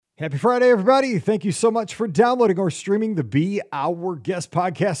Happy Friday, everybody. Thank you so much for downloading or streaming the Be Our Guest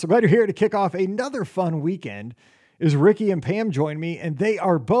podcast. So glad you're here to kick off another fun weekend. As Ricky and Pam join me, and they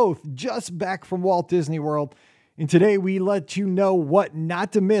are both just back from Walt Disney World. And today we let you know what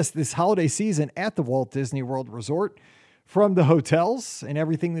not to miss this holiday season at the Walt Disney World Resort, from the hotels and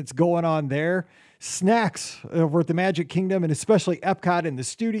everything that's going on there, snacks over at the Magic Kingdom, and especially Epcot and the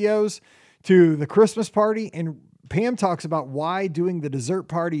studios, to the Christmas party. And Pam talks about why doing the dessert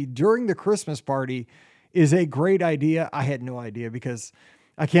party during the Christmas party is a great idea. I had no idea because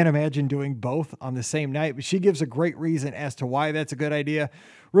I can't imagine doing both on the same night, but she gives a great reason as to why that's a good idea.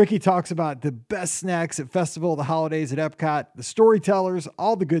 Ricky talks about the best snacks at Festival of the Holidays at Epcot, the storytellers,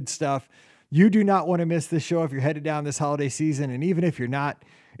 all the good stuff. You do not want to miss this show if you're headed down this holiday season. And even if you're not,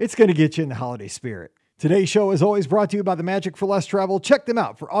 it's going to get you in the holiday spirit. Today's show is always brought to you by the Magic for Less Travel. Check them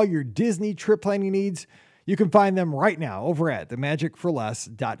out for all your Disney trip planning needs. You can find them right now over at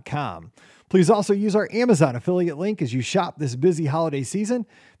themagicforless.com. Please also use our Amazon affiliate link as you shop this busy holiday season.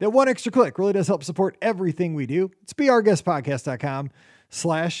 That one extra click really does help support everything we do. It's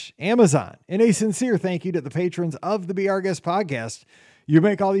beourguestpodcast.com/Amazon. And a sincere thank you to the patrons of the Be Our Guest podcast. You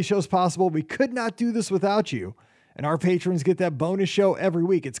make all these shows possible. We could not do this without you. And our patrons get that bonus show every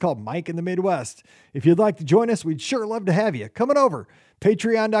week. It's called Mike in the Midwest. If you'd like to join us, we'd sure love to have you. Coming over,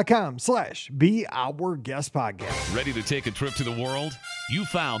 patreon.com/Be Our Guest podcast. Ready to take a trip to the world? You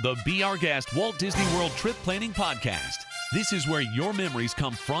found the Be Our Guest Walt Disney World Trip Planning Podcast. This is where your memories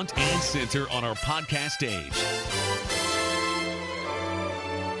come front and center on our podcast stage.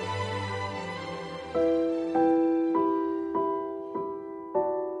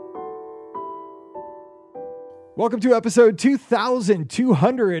 Welcome to episode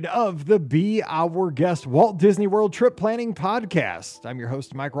 2200 of the Be Our Guest Walt Disney World Trip Planning Podcast. I'm your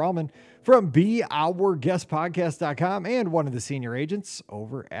host, Mike Rallman from BeOurGuestPodcast.com and one of the senior agents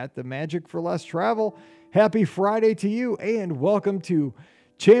over at the Magic for Less Travel. Happy Friday to you and welcome to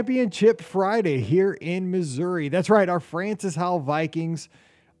Championship Friday here in Missouri. That's right, our Francis Howell Vikings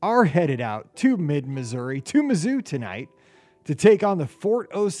are headed out to mid-Missouri, to Mizzou tonight, to take on the Fort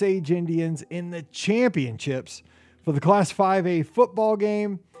Osage Indians in the championships for the Class 5A football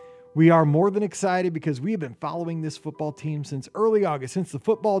game. We are more than excited because we have been following this football team since early August, since the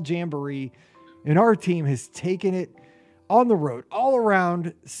football jamboree, and our team has taken it on the road all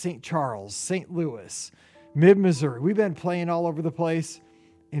around St. Charles, St. Louis, mid-Missouri. We've been playing all over the place,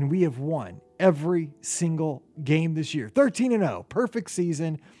 and we have won every single game this year. 13-0, perfect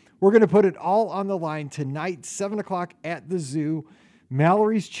season. We're going to put it all on the line tonight, 7 o'clock at the zoo.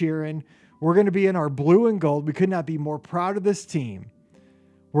 Mallory's cheering. We're going to be in our blue and gold. We could not be more proud of this team.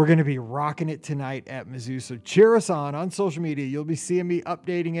 We're going to be rocking it tonight at Mizzou. So cheer us on social media. You'll be seeing me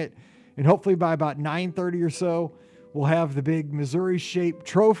updating it. And hopefully by about 9:30 or so, we'll have the big Missouri-shaped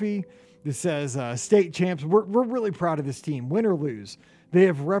trophy that says state champs. We're really proud of this team, win or lose. They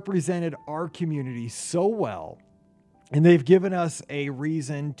have represented our community so well. And they've given us a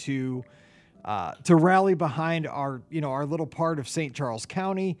reason to rally behind our little part of St. Charles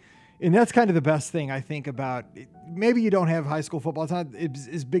County. And that's kind of the best thing I think about. Maybe you don't have high school football. It's not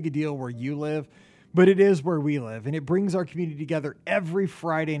as big a deal where you live, but it is where we live. And it brings our community together every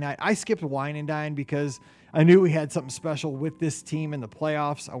Friday night. I skipped Wine and Dine because I knew we had something special with this team in the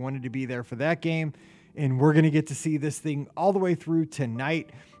playoffs. I wanted to be there for that game. And we're going to get to see this thing all the way through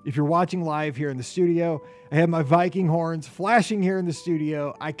tonight. If you're watching live here in the studio, I have my Viking horns flashing here in the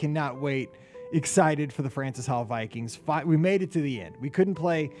studio. I cannot wait. Excited for the Francis Howell Vikings. We made it to the end. We couldn't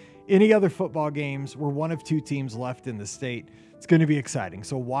play any other football games. We're one of two teams left in the state. It's going to be exciting.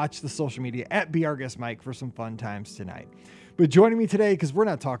 So watch the social media at Be Our Guest Mike for some fun times tonight. But joining me today, because we're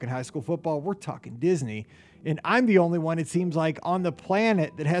not talking high school football, we're talking Disney. And I'm the only one, it seems like, on the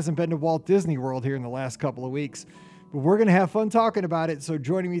planet that hasn't been to Walt Disney World here in the last couple of weeks. But we're going to have fun talking about it. So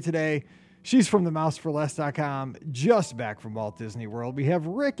joining me today, she's from themouseforless.com, just back from Walt Disney World. We have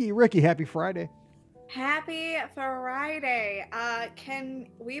Ricky. Ricky, happy Friday. Happy Friday. Can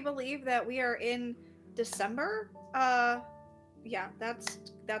we believe that we are in December? Yeah, that's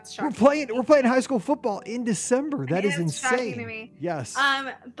shocking. We're playing high school football in December. That is insane. Shocking to me. Yes.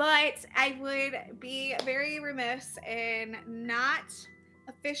 But I would be very remiss in not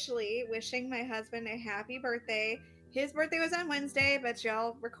officially wishing my husband a happy birthday. His birthday was on Wednesday, but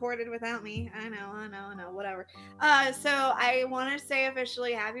y'all recorded without me. I know, whatever. So I want to say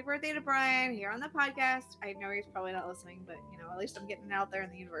officially happy birthday to Brian here on the podcast. I know he's probably not listening, but at least I'm getting it out there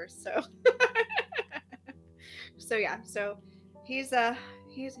in the universe. So, so he's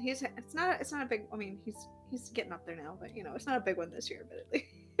it's not a big, I mean, he's getting up there now, but it's not a big one this year, but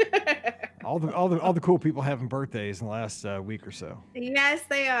All the cool people having birthdays in the last week or so. Yes,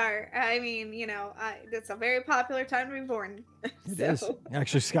 they are. I mean, it's a very popular time to be born. It is.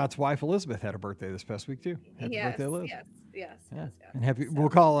 Actually, Scott's wife Elizabeth had a birthday this past week too. Happy Yes, birthday, Liz. yes. And happy. We'll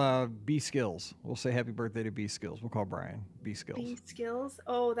call B Skills. We'll say happy birthday to B Skills. We'll call Brian B Skills. B Skills.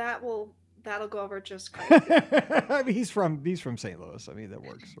 Oh, that'll go over just great. I mean, he's from St. Louis. I mean, that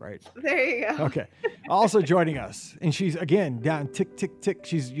works, right? There you go. Okay. Also joining us, and she's again down tick tick tick.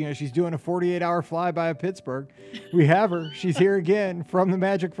 She's doing a 48-hour flyby of Pittsburgh. We have her. She's here again from the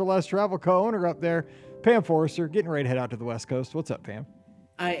Magic for Less Travel co-owner up there, Pam Forrester, getting ready to head out to the West Coast. What's up, Pam?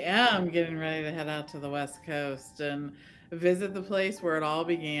 I am getting ready to head out to the West Coast and visit the place where it all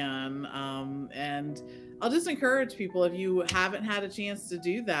began. And I'll just encourage people, if you haven't had a chance to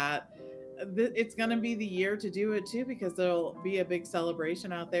do that, it's going to be the year to do it too, because there'll be a big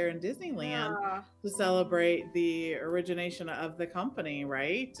celebration out there in Disneyland to celebrate the origination of the company,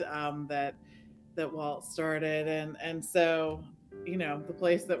 right? That Walt started. And so, the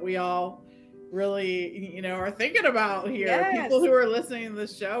place that we all really, are thinking about here. Yes. People who are listening to the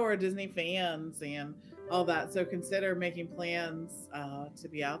show are Disney fans and all that. So consider making plans to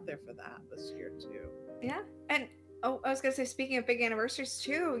be out there for that this year too. Yeah. And I was going to say, speaking of big anniversaries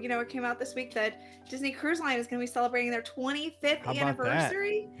too, it came out this week that Disney Cruise Line is going to be celebrating their 25th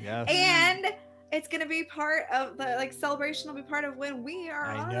anniversary. Yes. And it's going to be part of the celebration will be part of when we are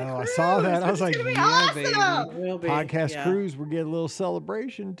on a I cruise. saw that. I was like, gonna be yeah, awesome. baby. Podcast cruise, we're getting a little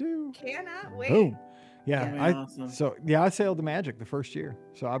celebration too. Cannot wait. Boom. Yeah. Awesome. I sailed the Magic the first year.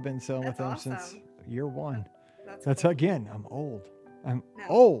 So I've been sailing with them since year one. That's cool. Again, I'm old.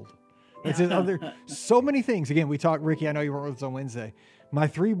 Old. That's so many things. Again, we talked, Ricky, I know you weren't with us on Wednesday. My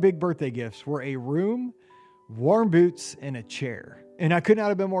 3 big birthday gifts were a room, warm boots, and a chair. And I could not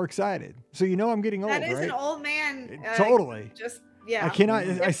have been more excited. So I'm getting old, That is right? an old man. Totally. Yeah. I cannot,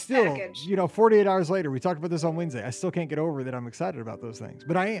 I still, package. 48 hours later, we talked about this on Wednesday. I still can't get over that I'm excited about those things,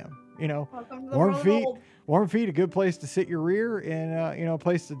 but I am, Welcome to the warm world feet, of old. warm feet, a good place to sit your rear and, a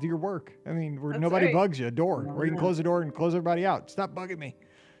place to do your work. I mean, where That's nobody right. bugs you, a door where you can close the door and close everybody out. Stop bugging me.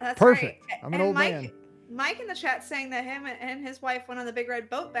 That's Perfect. Right. I'm an old man. Mike in the chat saying that him and his wife went on the Big Red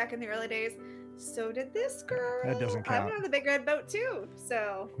Boat back in the early days. So did this girl. That doesn't count. I went on the Big Red Boat too.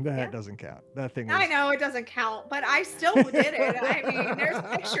 So That doesn't count. That thing was... I know it doesn't count, but I still did it. I mean,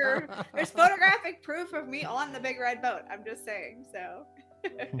 there's photographic proof of me on the Big Red Boat. I'm just saying. So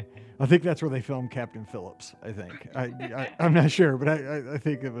I think that's where they filmed Captain Phillips. I think I'm not sure, but I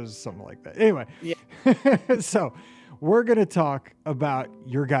think it was something like that. Anyway, so we're going to talk about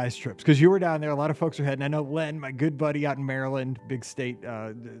your guys' trips because you were down there. A lot of folks are heading. I know Len, my good buddy out in Maryland, big state,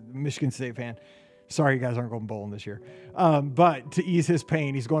 Michigan State fan. Sorry, you guys aren't going bowling this year. But to ease his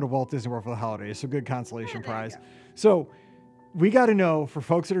pain, he's going to Walt Disney World for the holidays. So good consolation prize. So we got to know for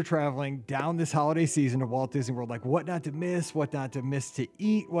folks that are traveling down this holiday season to Walt Disney World, like what not to miss to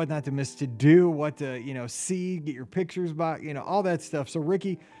eat, what not to miss to do, what to, see, get your pictures about, all that stuff. So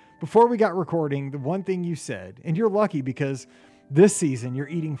Ricky, before we got recording, the one thing you said, and you're lucky because this season you're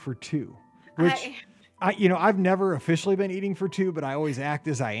eating for 2, which I've never officially been eating for 2, but I always act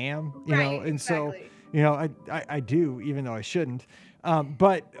as I am, and exactly. so, I do, even though I shouldn't.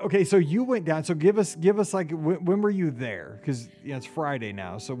 But okay, so you went down. So give us like, when were you there? Because it's Friday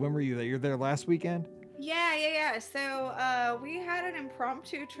now. So when were you there? You're there last weekend? Yeah. So we had an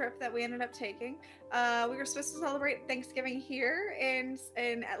impromptu trip that we ended up taking. We were supposed to celebrate Thanksgiving here in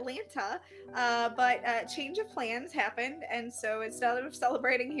Atlanta, but change of plans happened. And so instead of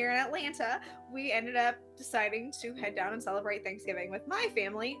celebrating here in Atlanta, we ended up deciding to head down and celebrate Thanksgiving with my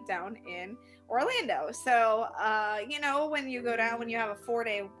family down in Orlando. So, when you go down, when you have a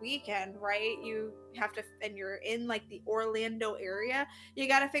 4-day weekend, right, you have to, and you're in like the Orlando area, you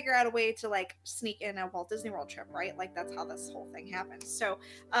got to figure out a way to like sneak in a Walt Disney World trip, right? Like that's how this whole thing happens. So,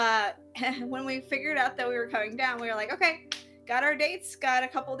 when we figured out that we were coming down, we were like, okay, got our dates, got a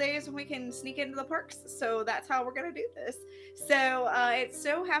couple days when we can sneak into the parks. So that's how we're going to do this. So it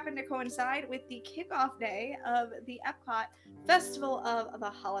so happened to coincide with the kickoff day of the Epcot Festival of the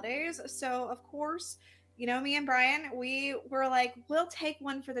Holidays. So of course, me and Brian, we were like, we'll take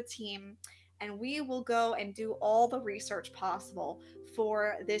one for the team and we will go and do all the research possible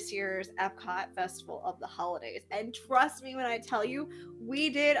for this year's Epcot Festival of the Holidays. And trust me when I tell you, we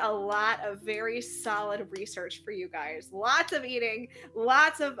did a lot of very solid research for you guys. Lots of eating,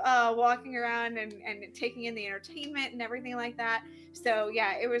 lots of walking around and taking in the entertainment and everything like that. So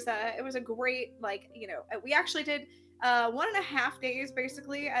yeah, it was a great, we actually did 1.5 days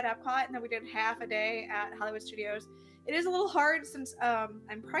basically at Epcot, and then we did half a day at Hollywood Studios. It is a little hard since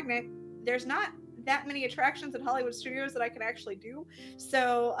I'm pregnant. There's not that many attractions at Hollywood Studios that I can actually do.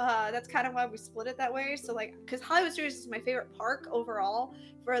 So that's kind of why we split it that way. So like, because Hollywood Studios is my favorite park overall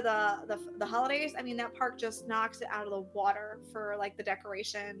for the holidays. I mean, that park just knocks it out of the water for like the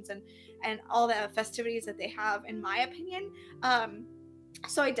decorations and all the festivities that they have, in my opinion.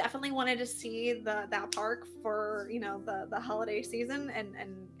 So I definitely wanted to see that park for, you know, the holiday season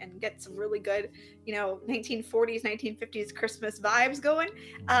and get some really good, you know, 1940s, 1950s Christmas vibes going.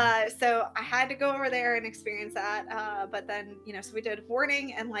 So I had to go over there and experience that. But then, you know, so we did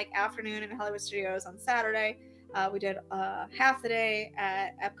morning and like afternoon in Hollywood Studios on Saturday. We did half the day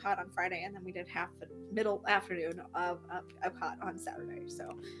at Epcot on Friday, and then we did half the middle afternoon of Epcot on Saturday.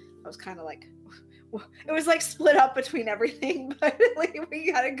 So I was kind of like, it was like split up between everything, but like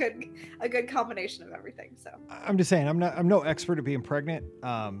we got a good combination of everything. So I'm just saying, I'm no expert at being pregnant.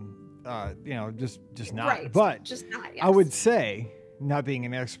 You know, just not. Right. But just not. Yes. I would say, not being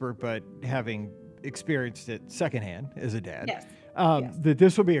an expert, but having experienced it secondhand as a dad. Yes. Yes. That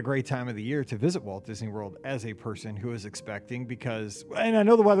this will be a great time of the year to visit Walt Disney World as a person who is expecting, because, and I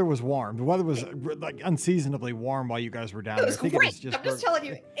know the weather was warm. The weather was like unseasonably warm while you guys were down It there. was I think great. it was just I'm just telling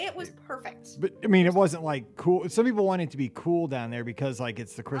you, it was perfect. But I mean, it wasn't like cool. Some people want it to be cool down there because like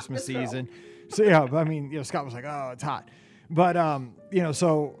it's the Christmas this girl. season. So yeah, but I mean, you know, Scott was like, oh, it's hot. But you know,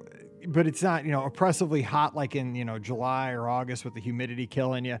 so but it's not, you know, oppressively hot like in, you know, July or August with the humidity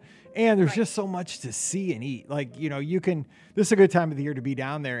killing you. And there's just so much to see and eat. Like, you know, this is a good time of the year to be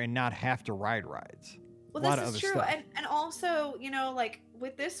down there and not have to ride rides. Well, this is true. And also, you know, like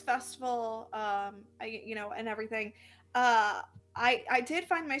with this festival, you know, and everything, I did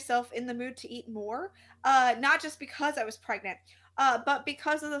find myself in the mood to eat more, not just because I was pregnant, but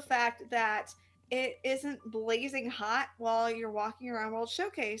because of the fact that it isn't blazing hot while you're walking around World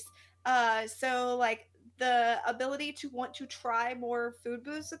Showcase. So like the ability to want to try more food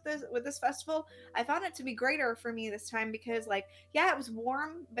booths with this festival, I found it to be greater for me this time, because like, yeah, it was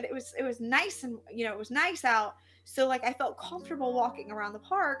warm, but it was nice, and you know, it was nice out. So like I felt comfortable walking around the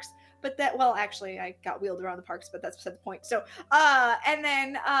parks, but well, actually I got wheeled around the parks, but that's beside the point. So, and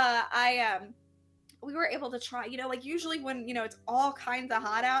then, we were able to try, you know, like usually when, you know, it's all kinds of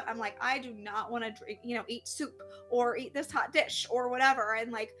hot out, I'm like, I do not want to drink, you know, eat soup or eat this hot dish or whatever.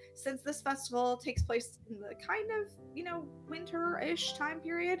 And like, since this festival takes place in the kind of, you know, winter-ish time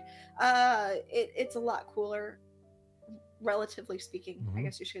period, it's a lot cooler, relatively speaking, I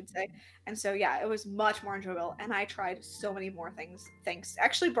guess you should say. And so, yeah, it was much more enjoyable. And I tried so many more things. Thanks.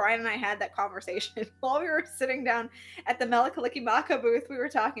 Actually, Brian and I had that conversation while we were sitting down at the Mele Kalikimaka booth. We were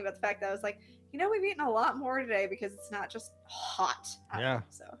talking about the fact that I was like, you know, we've eaten a lot more today because it's not just hot. Yeah.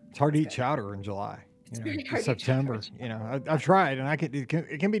 So it's hard to eat chowder in July. It's you very know, hard to eat September. chowder. You know, I've tried, and it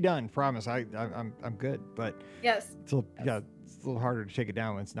can be done. Promise. I'm good, but yes, it's a little harder to take it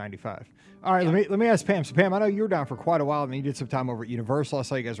down when it's 95. All right, let me ask Pam. So Pam, I know you were down for quite a while, and you did some time over at Universal. I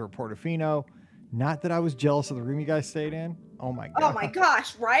saw you guys were at Portofino. Not that I was jealous of the room you guys stayed in. Oh my god. Oh my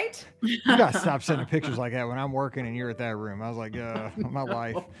gosh, right? You gotta stop sending pictures like that when I'm working and you're at that room. I was like, my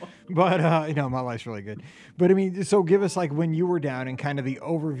life. But you know, my life's really good. But I mean, so give us like when you were down and kind of the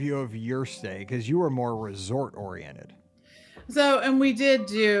overview of your stay, because you were more resort oriented. So, and we did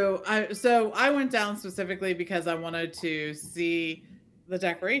I went down specifically because I wanted to see the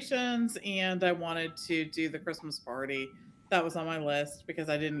decorations and I wanted to do the Christmas party. That was on my list because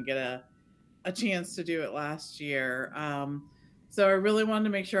I didn't get a chance to do it last year. So I really wanted to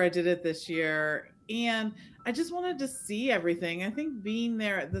make sure I did it this year. And I just wanted to see everything. I think being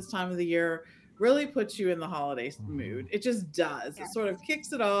there at this time of the year really puts you in the holiday mood. It just does. It sort of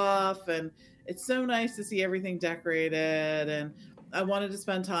kicks it off, and it's so nice to see everything decorated. And I wanted to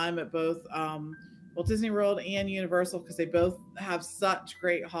spend time at both Walt Disney World and Universal because they both have such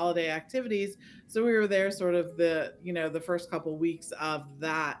great holiday activities. So we were there sort of the first couple weeks of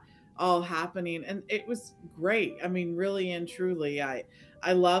that all happening, and it was great. I mean, really and truly, I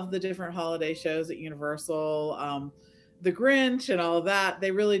love the different holiday shows at Universal, the Grinch and all of that. They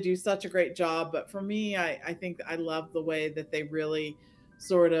really do such a great job. But for me, I think I love the way that they really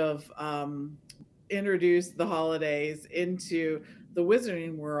sort of introduce the holidays into the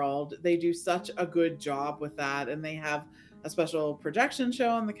Wizarding World. They do such a good job with that, and they have a special projection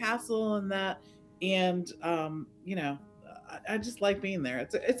show in the castle and that, and you know, I just like being there.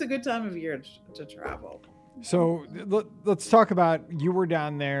 It's a good time of year to travel. So let's talk about, you were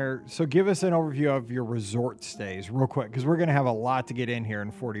down there. So give us an overview of your resort stays real quick, because we're going to have a lot to get in here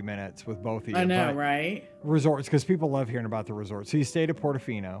in 40 minutes with both of you. I know, right? Resorts, because people love hearing about the resorts. So you stayed at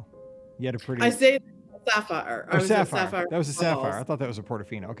Portofino. You had a pretty... I stayed at Sapphire. Oh, Sapphire. That was a Sapphire. I thought that was a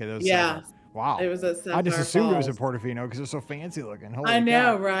Portofino. Okay, that was Sapphire. Wow. It was at Sapphire I just assumed Falls. it was a Portofino because it was so fancy looking. Holy I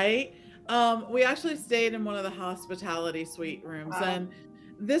know, cow. right? We actually stayed in one of the hospitality suite rooms, Wow. and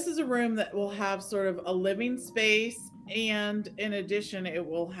this is a room that will have sort of a living space, and in addition, it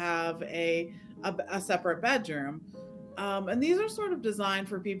will have a separate bedroom. And these are sort of designed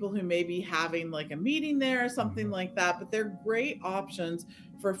for people who may be having like a meeting there or something like that, but they're great options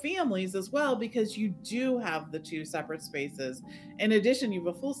for families as well because you do have the two separate spaces. In addition, you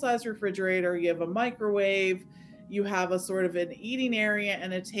have a full-size refrigerator, you have a microwave, you have a sort of an eating area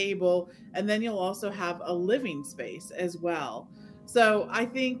and a table, and then you'll also have a living space as well. So I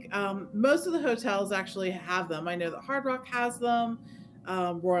think most of the hotels actually have them. I know that Hard Rock has them,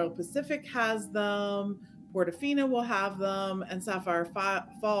 Royal Pacific has them, Portofino will have them, and Sapphire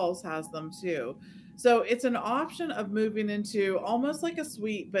Falls has them too. So it's an option of moving into almost like a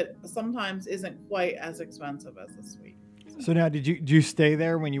suite, but sometimes isn't quite as expensive as a suite. So now, did you stay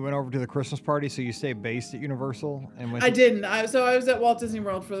there when you went over to the Christmas party? So you stayed based at Universal and went. I didn't. I was at Walt Disney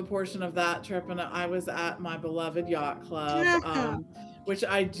World for the portion of that trip, and I was at my beloved yacht club, which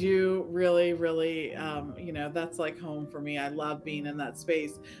I do really, really, that's like home for me. I love being in that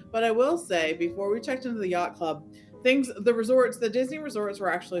space. But I will say, before we checked into the yacht club, the Disney resorts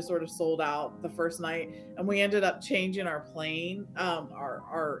were actually sort of sold out the first night, and we ended up changing our plane,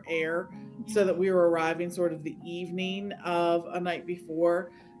 our air, so that we were arriving sort of the evening of a night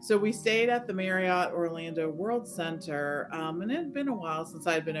before. So we stayed at the Marriott Orlando World Center, and it had been a while since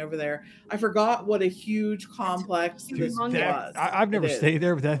I had been over there. I forgot what a huge complex this was. I've never stayed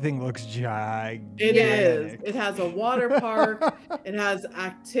there, but that thing looks gigantic. It is. It has a water park. It has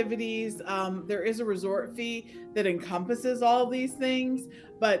activities. There is a resort fee that encompasses all these things,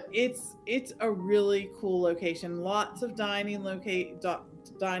 but it's a really cool location. Lots of dining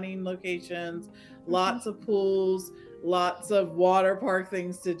locations, lots of pools, lots of water park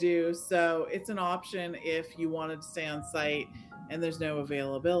things to do. So it's an option if you wanted to stay on site and there's no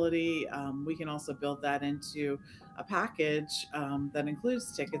availability. We can also build that into a package that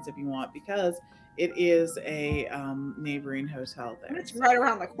includes tickets if you want, because it is a neighboring hotel there. It's right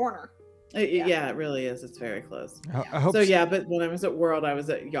around the corner. Yeah, it really is. It's very close. I hope so. Yeah, but when I was at World, I was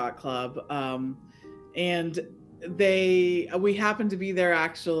at Yacht Club, and we happened to be there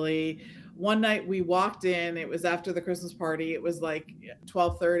actually. One night we walked in, it was after the Christmas party. It was like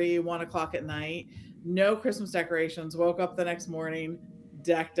 12:30, 1 o'clock at night. No Christmas decorations. Woke up the next morning,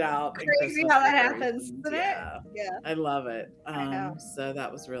 decked out. Crazy how that happens, isn't it? Yeah. I love it. So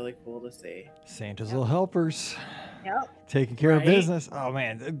that was really cool to see. Santa's little helpers. Yep. Taking care of business. Oh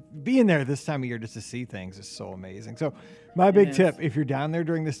man, being there this time of year just to see things is so amazing. So my big tip, if you're down there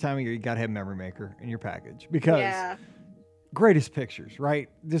during this time of year, you got to have Memory Maker in your package, because greatest pictures, right?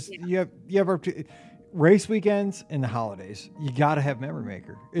 You have race weekends and the holidays. You got to have Memory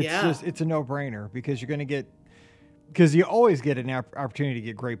Maker. It's a no-brainer, because you always get an opportunity to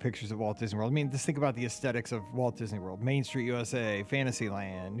get great pictures of Walt Disney World. I mean, just think about the aesthetics of Walt Disney World, Main Street USA,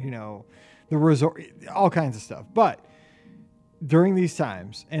 Fantasyland, the resort, all kinds of stuff. But during these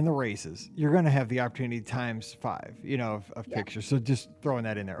times and the races, you're going to have the opportunity times 5, of pictures. So just throwing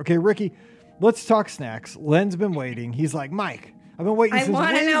that in there. Okay, Ricky, let's talk snacks. Len's been waiting. He's like, Mike, I've been waiting since Wednesday.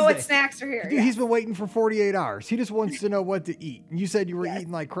 I want to know what snacks are here. Dude, he's been waiting for 48 hours. He just wants to know what to eat. And you said you were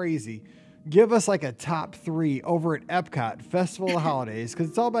eating like crazy. Give us like a top 3 over at Epcot Festival of Holidays, because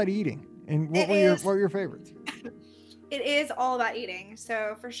it's all about eating. And what were your favorites? It is all about eating,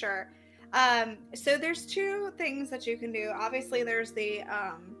 so for sure. So there's 2 things that you can do. Obviously, there's the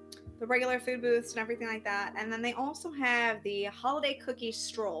regular food booths and everything like that, and then they also have the holiday cookie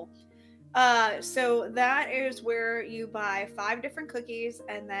stroll. So that is where you buy 5 different cookies,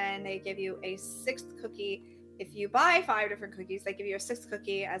 and then they give you a 6th cookie. If you buy 5 different cookies, they give you a 6th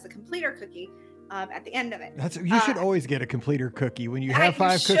cookie as a completer cookie at the end of it. You should always get a completer cookie when you have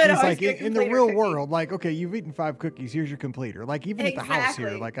 5 cookies. Like in the real world, like, okay, you've eaten 5 cookies, here's your completer. Like even at the house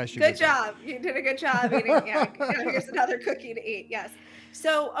here, like I should. Good job. You did a good job eating. Here's another cookie to eat. Yes.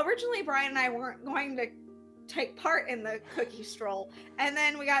 So originally Brian and I weren't going to take part in the cookie stroll, and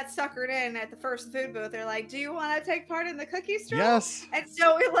then we got suckered in at the first food booth. They're like, do you want to take part in the cookie stroll? Yes. And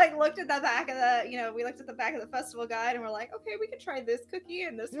so we looked at the back of the festival guide, and we're like, okay, we could try this cookie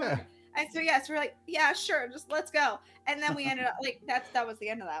and this one. And so we're like, yeah, sure, just let's go. And then we ended up that was the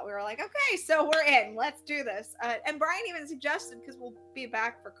end of that. We were like, okay, so we're in, let's do this. And Brian even suggested, because we'll be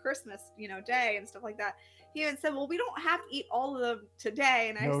back for Christmas day and stuff like that, he even said, well, we don't have to eat all of them today.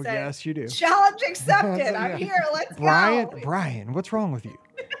 And I said, yes, you do. Challenge accepted. I'm here. Let's go. Brian, what's wrong with you?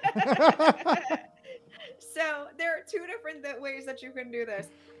 So there are 2 different ways that you can do this.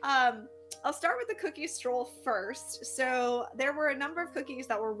 I'll start with the cookie stroll first. So there were a number of cookies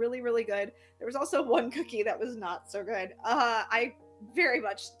that were really, really good. There was also one cookie that was not so good. I very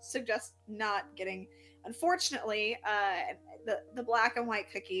much suggest not getting. Unfortunately, the black and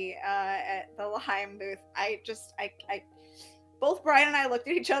white cookie at the Lime booth, I both Brian and I looked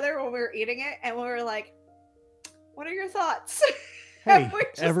at each other when we were eating it, and we were like, "What are your thoughts?" Hey,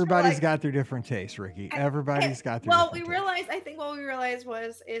 everybody's got their different tastes, Ricky. Everybody's got their different tastes. I think what we realized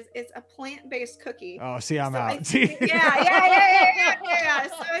was it's a plant-based cookie. Oh, see, I'm out. So I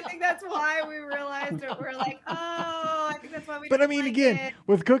think that's why we realized it. We're like, oh, I think that's why we. But I mean, again,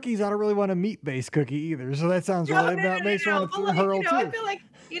 with cookies, I don't really want a meat-based cookie either. So that sounds makes me want to hurl too. I feel like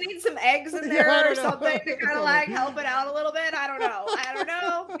you need some eggs in there or something to kind of like help it out a little bit. I don't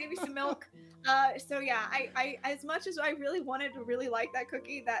know. Maybe some milk. So yeah, I as much as I really wanted to really like that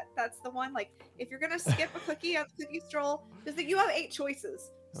cookie, that's the one. Like, if you're gonna skip a cookie on the cookie stroll, because you have 8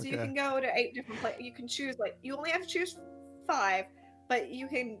 choices, so you can go to 8 different places. You can choose, like, you only have to choose 5, but you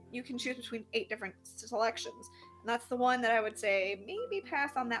can choose between 8 different selections. And that's the one that I would say maybe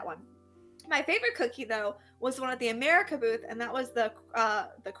pass on that one. My favorite cookie though was the one at the America booth, and that was the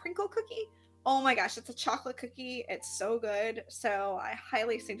crinkle cookie. Oh my gosh, it's a chocolate cookie. It's so good. So I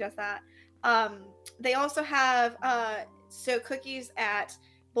highly suggest that. They also have cookies at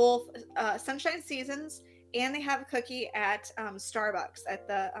both Sunshine Seasons, and they have a cookie at Starbucks at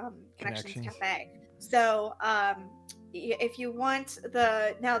the Connections Cafe. So if you want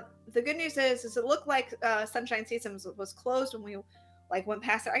the good news is it looked like Sunshine Seasons was closed when we went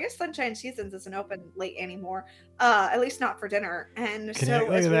past it. I guess Sunshine Seasons isn't open late anymore, at least not for dinner. And look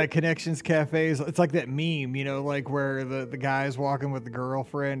at that Connections Cafes. It's like that meme, like where the guy's walking with the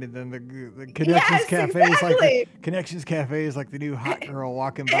girlfriend, and then the Connections Cafe is like Connections Cafe is like the new hot girl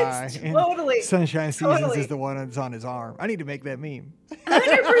walking by. Totally. And Sunshine Seasons is the one that's on his arm. I need to make that meme. 100%.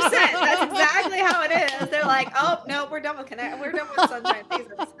 That's exactly how it is. They're like, oh no, we're done with Sunshine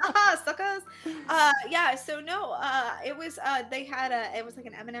Seasons. Suckers. It was they had it was like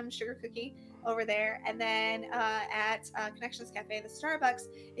an M&M sugar cookie over there, and then at Connections Cafe, the Starbucks,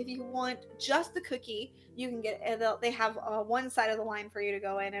 if you want just the cookie, you can get they have one side of the line for you to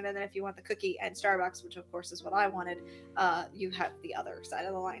go in, and then if you want the cookie and Starbucks, which of course is what I wanted, you have the other side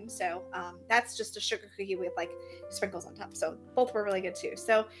of the line. So that's just a sugar cookie with like sprinkles on top. So both were really good too.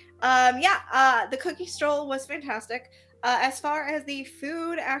 So the cookie stroll was fantastic. As far as the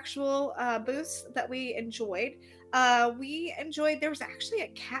food actual booths that we enjoyed, there was actually a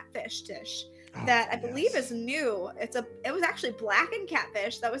catfish dish that I believe is new. It was actually blackened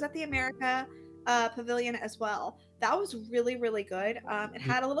catfish that was at the America Pavilion as well. That was really, really good. It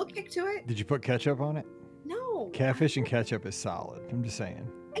had a little kick to it. Did you put ketchup on it? No. Catfish and ketchup is solid. I'm just saying.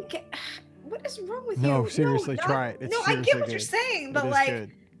 What is wrong with you? No, seriously, try it. It's I get what you're saying, but like,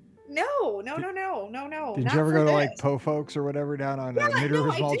 good. No. Did you ever go to like Po Folks or whatever down on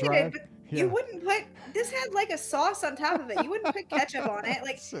Mid-River Mall Drive? You wouldn't put, this had like a sauce on top of it. You wouldn't put ketchup on it.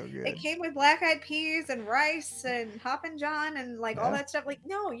 Like, so good. It came with black-eyed peas and rice and Hoppin' John and like all that stuff. Like,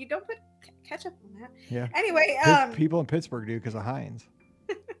 no, you don't put ketchup on that. Yeah. Anyway, people in Pittsburgh do because of Heinz.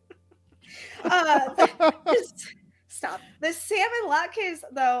 Stop. The salmon latkes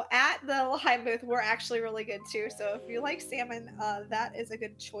though at the Lime booth were actually really good too. So if you like salmon, that is a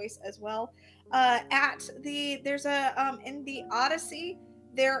good choice as well. There's a in the Odyssey,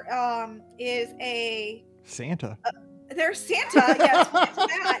 there is a Santa. There's Santa, yes,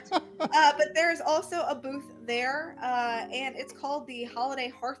 that. But there's also a booth there, and it's called the Holiday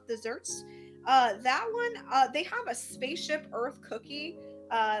Hearth Desserts. That one, they have a Spaceship Earth cookie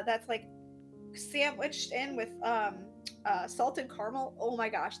that's like sandwiched in with salted caramel. Oh my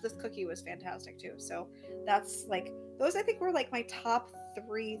gosh, this cookie was fantastic too. So that's like, those I think were like my top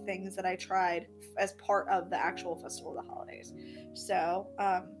 3 things that I tried as part of the actual Festival of the Holidays. So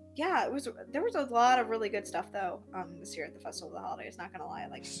there was a lot of really good stuff though this year at the Festival of the Holidays, not gonna lie.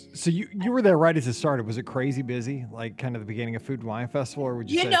 Like, so you were there right as it started. Was it crazy busy, like kind of the beginning of Food and Wine Festival, or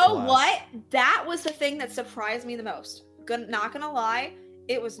would you say know what, that was the thing that surprised me the most. Not gonna lie,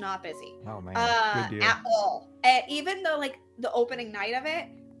 it was not busy. Oh man, good deal. At all. And even though like the opening night of it,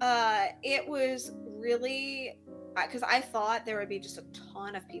 it was really, because I thought there would be just a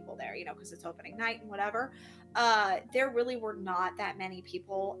ton of people there, because it's opening night and whatever. There really were not that many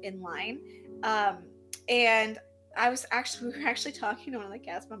people in line. And we were actually talking to one of the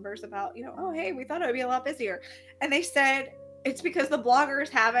cast members about, oh, hey, we thought it would be a lot busier. And they said, it's because the bloggers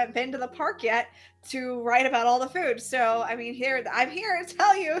haven't been to the park yet to write about all the food. So, I mean, I'm here to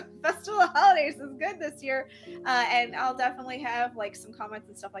tell you, Festival of Holidays is good this year. And I'll definitely have like some comments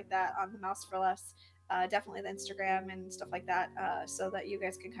and stuff like that on the Mouse for Less definitely the Instagram and stuff like that, so that you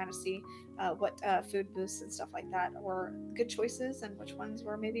guys can kind of see what food booths and stuff like that were good choices and which ones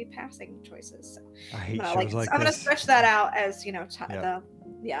were maybe passing choices. So I hate I'm shows like I'm gonna this. stretch that out as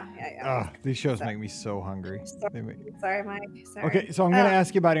These shows So- make me so hungry. They make- Sorry, Mike. Sorry. Okay, so I'm going to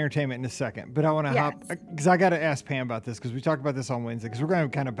ask you about entertainment in a second, but I want to hop Yes. because I got to ask Pam about this because we talked about this on Wednesday because we're going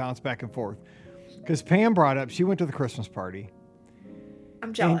to kind of bounce back and forth. Because Pam brought up she went to the Christmas party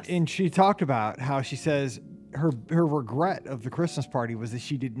I'm jealous. and she talked about how she says her regret of the Christmas party was that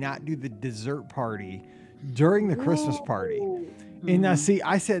she did not do the dessert party during the Christmas party. And now, see,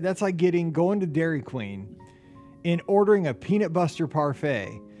 I said that's like going to Dairy Queen and ordering a peanut butter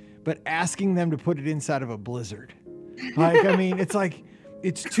parfait, but asking them to put it inside of a blizzard. Like, I mean, it's like,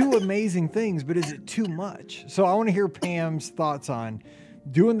 it's two amazing things, but is it too much? So I want to hear Pam's thoughts on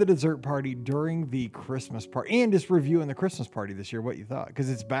doing the dessert party during the Christmas party and just reviewing the Christmas party this year, what you thought,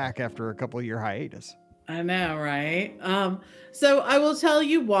 because it's back after a couple of year hiatus. I know, right? So I will tell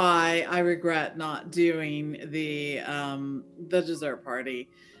you why I regret not doing the dessert party.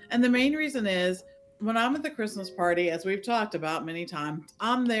 And the main reason is when I'm at the Christmas party, as we've talked about many times,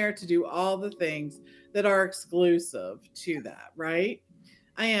 I'm there to do all the things that are exclusive to that, right?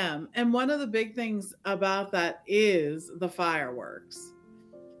 I am. And one of the big things about that is the fireworks.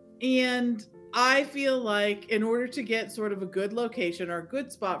 And I feel like in order to get sort of a good location or a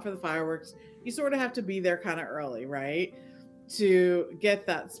good spot for the fireworks, you sort of have to be there kind of early, right? To get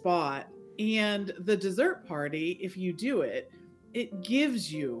that spot. And the dessert party, if you do it, it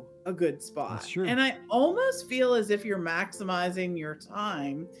gives you a good spot. That's true. And I almost feel as if you're maximizing your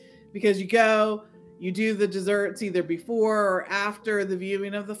time because you go, you do the desserts either before or after the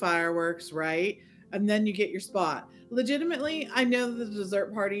viewing of the fireworks, right? And then you get your spot. Legitimately, I know that the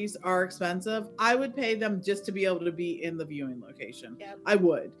dessert parties are expensive. I would pay them just to be able to be in the viewing location. Yep. I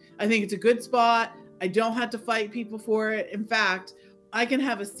would. I think it's a good spot. I don't have to fight people for it. In fact, I can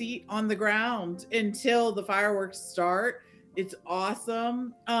have a seat on the ground until the fireworks start. It's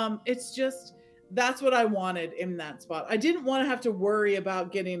awesome. It's just, that's what I wanted in that spot. I didn't want to have to worry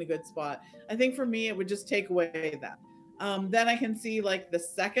about getting a good spot. I think for me, it would just take away that. Then I can see like the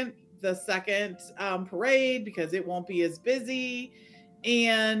second parade because it won't be as busy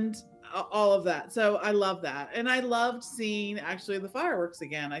and all of that. So I love that. And I loved seeing actually the fireworks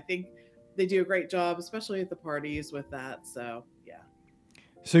again. I think they do a great job, especially at the parties with that. So yeah.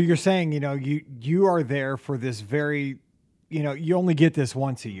 So you're saying, you are there for this very, you only get this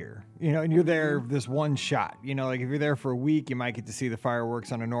once a year, and you're there this one shot, like if you're there for a week, you might get to see the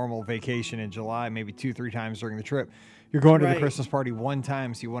fireworks on a normal vacation in July, maybe 2-3 times during the trip. You're going to the Right. Christmas party one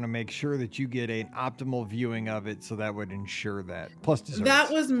time, so you want to make sure that you get an optimal viewing of it. So that would ensure that. Plus desserts.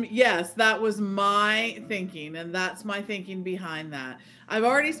 That was my thinking, and that's my thinking behind that. I've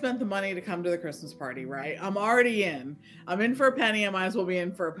already spent the money to come to the Christmas party, right? I'm already in. I'm in for a penny. I might as well be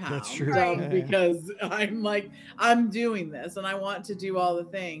in for a pound. That's true. Right. Yeah. Because I'm doing this, and I want to do all the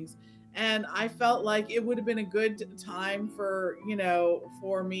things. And I felt like it would have been a good time for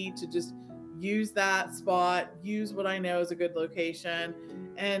me to just use that spot, use what I know is a good location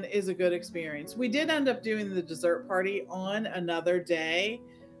and is a good experience. We did end up doing the dessert party on another day.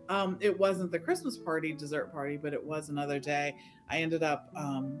 It wasn't the Christmas party dessert party, but it was another day. I ended up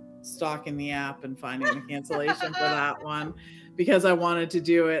stalking the app and finding a cancellation for that one because I wanted to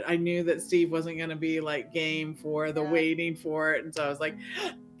do it. I knew that Steve wasn't going to be like game for the waiting for it. And so I was like,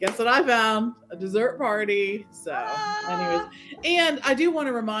 guess what I found? A dessert party. So anyways, and I do want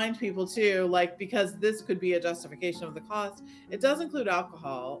to remind people too, like, because this could be a justification of the cost, it does include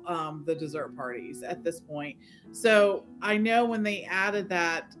alcohol, the dessert parties at this point. So I know when they added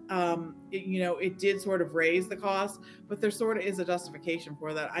that, it did sort of raise the cost, but there sort of is a justification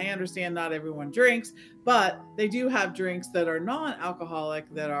for that. I understand not everyone drinks, but they do have drinks that are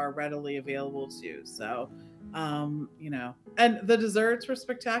non-alcoholic that are readily available too. So and the desserts were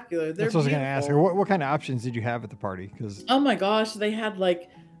spectacular. They're That's what I was going to ask her. beautiful. What kind of options did you have at the party? Because Oh my gosh, they had like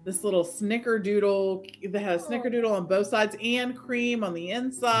this little snickerdoodle. They had a snickerdoodle on both sides and cream on the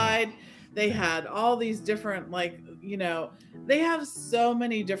inside. They had all these different, they have so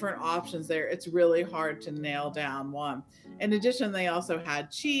many different options there. It's really hard to nail down one. In addition, they also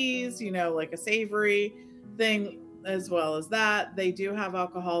had cheese, like a savory thing as well as that. They do have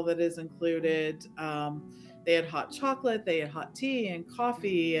alcohol that is included. They had hot chocolate, they had hot tea and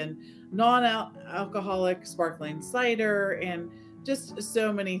coffee and non-alcoholic sparkling cider and just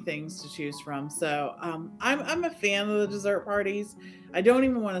so many things to choose from. So I'm a fan of the dessert parties. I don't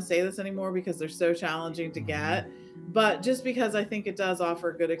even want to say this anymore because they're so challenging to get, but just because I think it does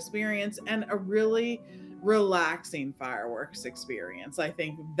offer a good experience and a really relaxing fireworks experience. I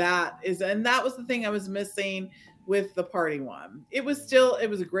think that was the thing I was missing with the party one. It was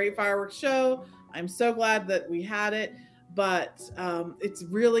a great fireworks show. I'm so glad that we had it, but it's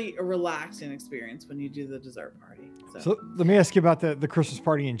really a relaxing experience when you do the dessert party. So let me ask you about the Christmas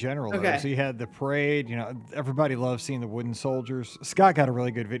party in general. Okay. Though. So you had the parade, everybody loves seeing the wooden soldiers. Scott got a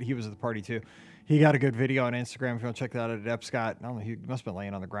really good video. He was at the party too. He got a good video on Instagram. If you want to check that out at Epscott. I don't know, he must have been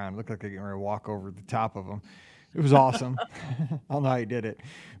laying on the ground. It looked like they were getting ready to walk over the top of him. It was awesome. I don't know how he did it.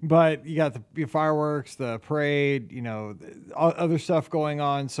 But you got the fireworks, the parade, other stuff going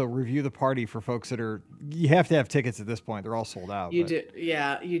on. So review the party for folks that you have to have tickets at this point. They're all sold out. You do.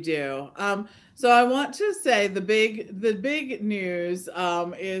 Yeah, you do. So I want to say the big news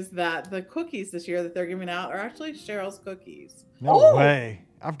is that the cookies this year that they're giving out are actually Cheryl's cookies. No way.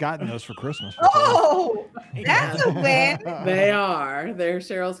 I've gotten those for Christmas before. Oh, that's a win. They're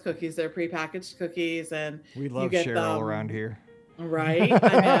Cheryl's cookies. They're prepackaged cookies, and we love Cheryl around here. Right,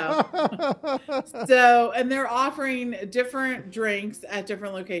 I know. So, and they're offering different drinks at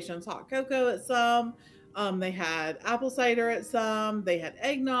different locations. Hot cocoa at some. They had apple cider at some. They had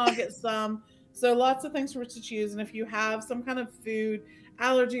eggnog at some. So lots of things for us to choose. And if you have some kind of food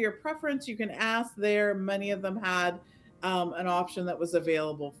allergy or preference, you can ask there. Many of them had an option that was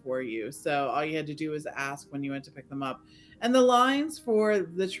available for you. So all you had to do was ask when you went to pick them up. And the lines for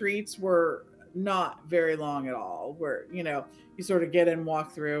the treats were not very long at all, where, you sort of get in,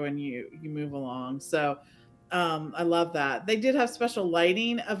 walk through, and you move along. So I love that. They did have special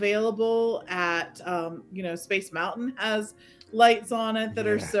lighting available at, Space Mountain has lights on it that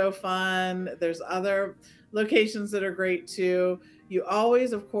are so fun. There's other locations that are great too. You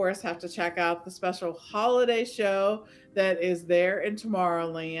always, of course, have to check out the special holiday show that is there in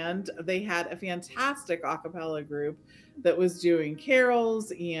Tomorrowland. They had a fantastic a cappella group that was doing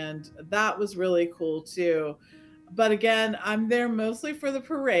carols, and that was really cool too. But again, I'm there mostly for the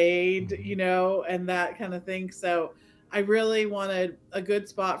parade, and that kind of thing. So I really wanted a good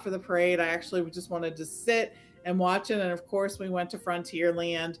spot for the parade. I actually just wanted to sit and watch it. And of course, we went to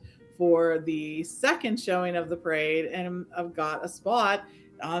Frontierland for the second showing of the parade, and I've got a spot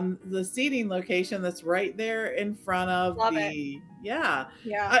on the seating location that's right there in front of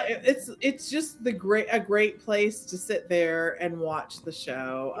it's just a great place to sit there and watch the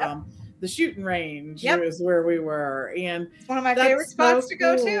show. The shooting range is where we were, and it's one of my favorite spots to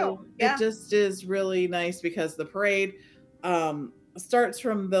go to. It just is really nice because the parade starts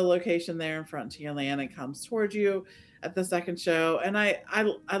from the location there in Frontierland and comes towards you at the second show. And I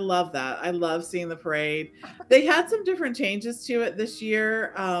love that. I love seeing the parade. They had some different changes to it this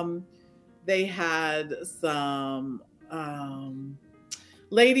year. They had some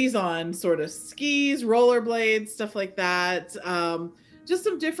ladies on sort of skis, rollerblades, stuff like that. Just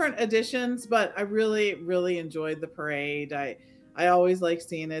some different additions, but I really, really enjoyed the parade. I always like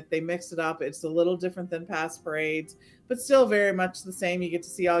seeing it. They mix it up. It's a little different than past parades, but still very much the same. You get to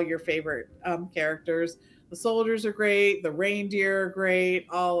see all your favorite characters. The soldiers are great. The reindeer are great.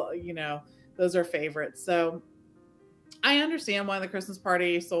 All, those are favorites. So I understand why the Christmas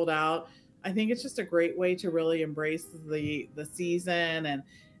party sold out. I think it's just a great way to really embrace the season and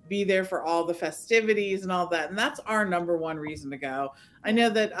be there for all the festivities and all that. And that's our number one reason to go. I know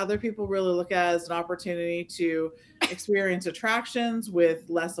that other people really look at it as an opportunity to experience attractions with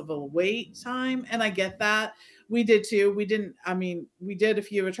less of a wait time. And I get that. We did too. We did a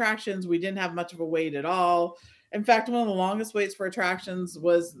few attractions. We didn't have much of a wait at all. In fact, one of the longest waits for attractions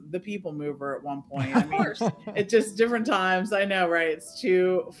was the People Mover at one point. It's just different times. I know, right? It's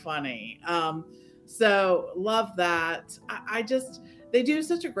too funny. So love that. They do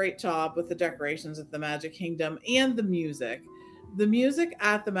such a great job with the decorations at the Magic Kingdom and the music. The music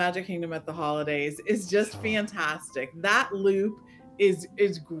at the Magic Kingdom at the holidays is just fantastic. That loop is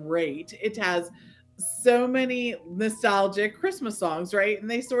great. It has so many nostalgic Christmas songs, right? And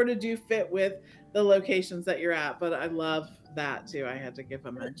they sort of do fit with the locations that you're at. But I love that too. I had to give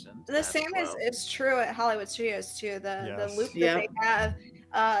a mention. The same as it's true at Hollywood Studios too. The loop that they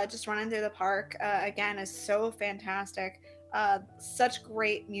have just running through the park again is so fantastic. Such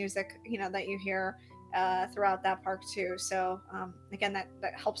great music, that you hear throughout that park too. So again, that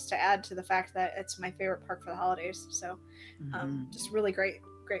helps to add to the fact that it's my favorite park for the holidays. So just really great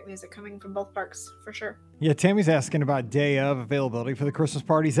music coming from both parks for sure. Yeah, Tammy's asking about day of availability for the Christmas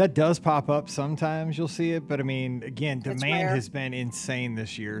parties. That does pop up sometimes. You'll see it, but I mean, again, demand has been insane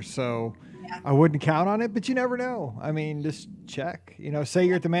this year, so I wouldn't count on it, but you never know. I mean, just check. Say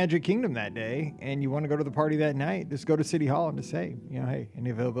you're at the Magic Kingdom that day and you want to go to the party that night, just go to City Hall and just say, hey,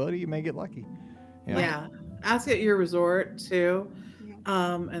 any availability, you may get lucky. Yeah. Ask at your resort too.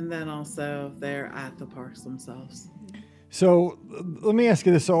 And then also they're at the parks themselves. So let me ask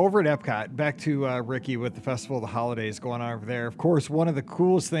you this. So over at Epcot, back to Ricky with the Festival of the Holidays going on over there. Of course, one of the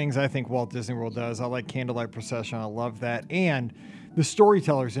coolest things I think Walt Disney World does, I like Candlelight Procession. I love that. And the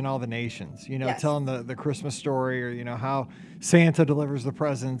storytellers in all the nations, you know, Yes. telling the Christmas story, or, you know, how Santa delivers the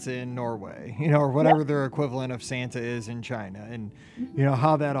presents in Norway, you know, or whatever their equivalent of Santa is in China, and, you know,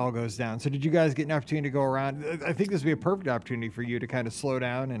 how that all goes down. So did you guys get an opportunity to go around? I think this would be a perfect opportunity for you to kind of slow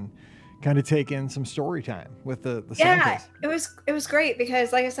down and kind of take in some story time with the Yeah, Santas. it was great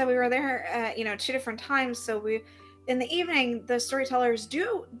because, like I said, we were there, you know, 2 different times. So in the evening, the storytellers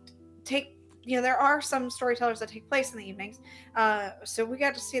do take, you know, there are some storytellers that take place in the evenings. So we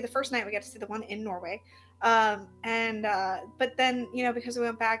got to see the first night, we got to see the one in Norway. But then, you know, because we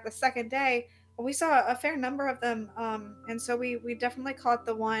went back the second day, we saw a fair number of them. And so we definitely caught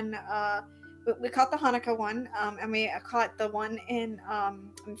the one, we caught the Hanukkah one, and we caught the one in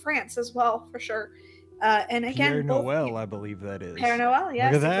France as well, for sure. And again, Pierre Noel, I believe that is. Père Noel,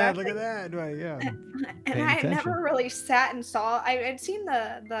 yes, Look at that! exactly. Look at that! Right, yeah. And Paying I had attention. never really sat and saw. I'd seen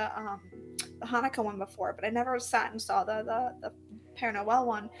the Hanukkah one before, but I never sat and saw the Père Noel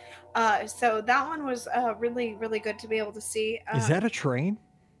one. So that one was really, really good to be able to see. Is that a train?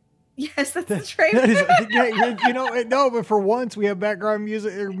 Yes, that's the train. That is, yeah, you know, no, but for once we have background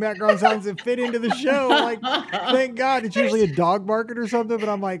music or background sounds that fit into the show. Like, thank God, it's usually a dog barking or something. But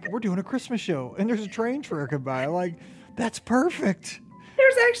I'm like, we're doing a Christmas show, and there's a train trucking by. Like, that's perfect.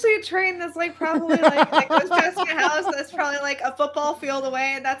 There's actually a train that's like probably like goes past my house. That's probably like a football field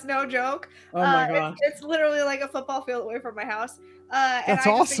away, and that's no joke. Oh my gosh. It's literally like a football field away from my house. And That's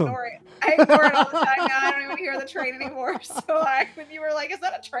I just awesome. ignore it. I ignore it all the time now. I don't even hear the train anymore. So when you were like, "Is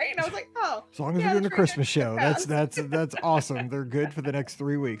that a train?" I was like, "Oh." As long as Yeah, we're doing the a train Christmas just show, passed. that's awesome. They're good for the next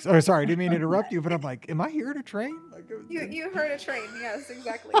 3 weeks. Oh, sorry, I didn't mean to interrupt you, but I'm like, am I hearing a train? Like, You heard a train, yes,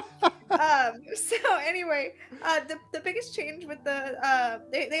 exactly. So anyway, the biggest change with the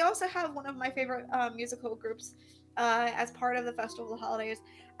they also have one of my favorite musical groups as part of the Festival of the Holidays,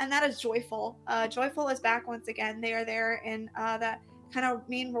 and that is Joyful. Joyful is back once again. They are there in that kind of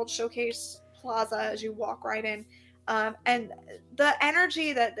main World Showcase plaza as you walk right in, and the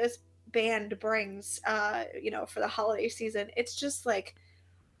energy that this band brings, you know, for the holiday season, it's just like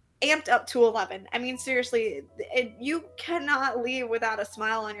amped up to 11. I mean, seriously, you cannot leave without a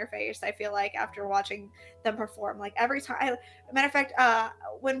smile on your face, I feel like, after watching them perform. Like, every time, matter of fact,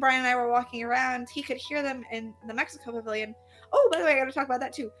 when Brian and I were walking around, he could hear them in the Mexico Pavilion. Oh, by the way, I gotta talk about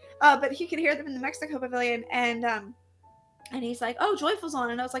that too. But he could hear them in the Mexico Pavilion, and he's like, "Oh, Joyful's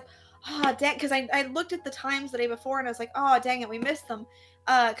on," and I was like, "Oh, dang," because I looked at the times the day before, and I was like, "Oh, dang it, we missed them,"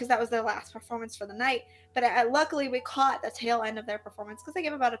 because that was their last performance for the night. But luckily, we caught the tail end of their performance because they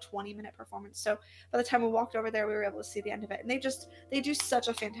gave about a 20-minute performance. So by the time we walked over there, we were able to see the end of it, and they do such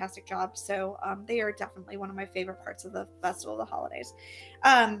a fantastic job. So they are definitely one of my favorite parts of the Festival of the Holidays.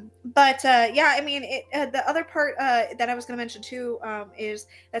 Yeah, I mean, the other part that I was going to mention too is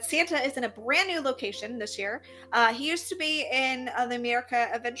that Santa is in a brand new location this year. He used to be in the America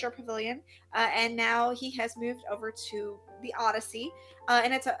Adventure Pavilion, and now he has moved over to the Odyssey,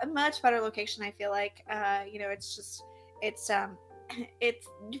 and it's a much better location. I feel like, you know, it's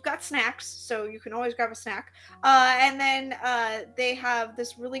you've got snacks, so you can always grab a snack, and then they have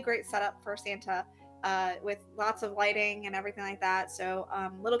this really great setup for Santa, with lots of lighting and everything like that. So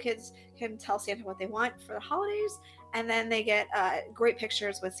little kids can tell Santa what they want for the holidays, and then they get great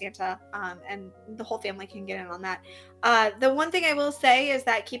pictures with Santa, and the whole family can get in on that. The one thing I will say is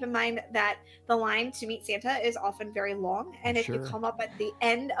that keep in mind that the line to meet Santa is often very long, and if you Sure. come up at the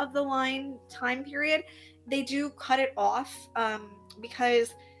end of the line time period, they do cut it off,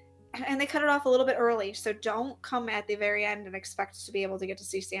 because and they cut it off a little bit early. So don't come at the very end and expect to be able to get to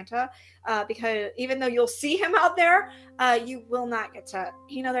see Santa, because even though you'll see him out there, you will not get to,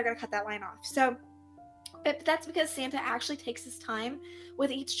 you know, they're going to cut that line off. So but that's because Santa actually takes his time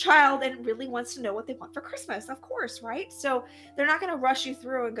with each child and really wants to know what they want for Christmas, of course, right? So they're not going to rush you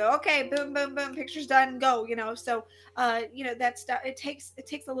through and go, okay, boom, boom, boom, picture's done, go, you know. So, you know, that's it takes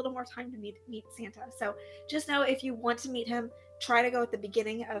a little more time to meet Santa. So just know, if you want to meet him, try to go at the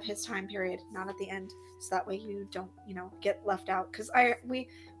beginning of his time period, not at the end, so that way you don't, you know, get left out. Because we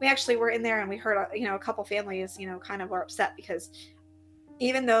actually were in there and we heard, you know, a couple families, you know, kind of were upset because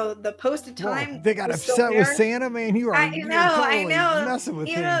even though the posted time, Whoa, they got was still upset with there. Santa, man. You are I you're know, totally messing with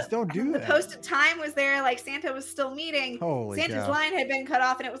Even things. though Don't do the that. posted time was there, like Santa was still meeting. Holy Santa's cow. line had been cut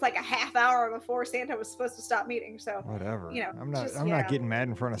off, and it was like a half hour before Santa was supposed to stop meeting. So Whatever. you know, I'm not just- I'm yeah. not getting mad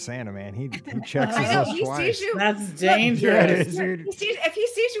in front of Santa, man. He checks his I know list he twice. sees you. That's Look, dangerous. Yeah, it is, dude. if he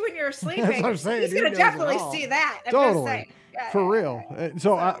sees you when you're sleeping, That's what I'm saying, he's dude. gonna He knows it definitely all. see that. I'm Totally. just saying. For real.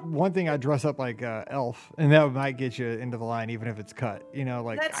 So So, one thing, I dress up like Elf, and that might get you into the line, even if it's cut. You know,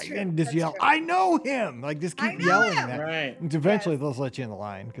 like That's true. and just That's yell, true. "I know him!" Like just I keep know yelling him. that. Right. And eventually, Yes. they'll let you in the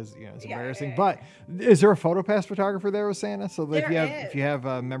line because it's Yeah, embarrassing. yeah, But is there a PhotoPass photographer there with Santa? So that There if you have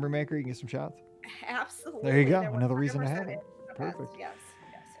a memory maker, you can get some shots. absolutely. There you go. There Another reason to 100% have it. is PhotoPass. Perfect. Yes,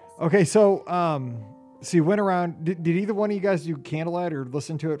 yes, yes. Okay, so so you went around. Did either one of you guys do candlelight or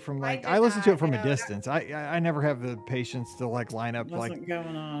listen to it from I like? did I listened to it not, from no, a not- distance. I never have the patience to like line up like. Wasn't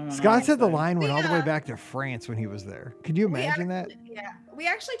going on. when I Scott was said the there. line went all the way Yeah. back to France when he was there. Could you We imagine that? actually- Yeah, we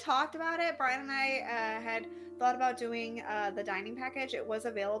actually talked about it. Brian and I had thought about doing the dining package. It was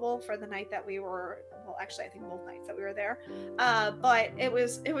available for the night that we were. Well, actually, I think both nights that we were there. But it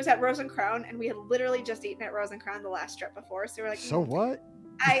was at Rose and Crown, and we had literally just eaten at Rose and Crown the last trip before. So we were like, So "Mm." what?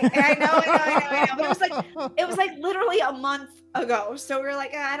 I know. But it was like literally a month ago. So we were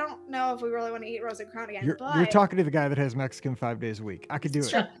like, I don't know if we really want to eat Rose and Crown again. You're talking to the guy that has Mexican 5 days a week. I could do it.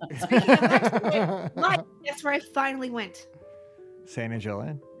 Sure. Speaking of Mexican, Mike, that's where I finally went. San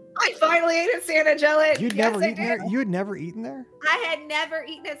Angelo. I finally ate at San Angelo. You'd Yes, never I eaten did. there. You had never eaten there. I had never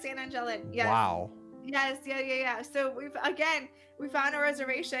eaten at San Angelo. Yes. Wow. Yes. Yeah. So we found a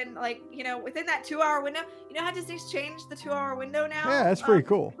reservation like within that 2-hour window. You know how Disney's changed the 2-hour window now? Yeah, that's pretty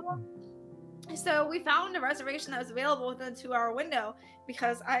cool. So we found a reservation that was available within the 2-hour window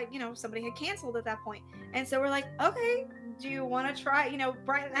because somebody had canceled at that point. And so we're like, okay, do you want to try?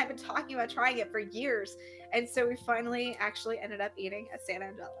 Brian and I have been talking about trying it for years. And so we finally actually ended up eating at San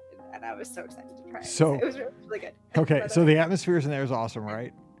Angelo. And I was so excited to try it. So- it was really good. Okay, But, so the atmosphere in there is awesome,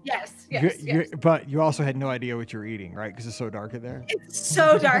 right? yes. But you also had no idea what you were eating, right? Because it's so dark in there. It's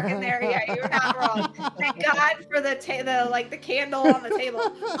so dark in there. Yeah, you're not wrong. Thank God for the candle on the table.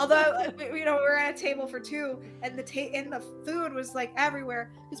 Although we were at a table for two, and the food was like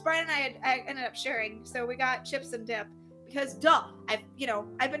everywhere. Because Brian and I ended up sharing, so we got chips and dip. Because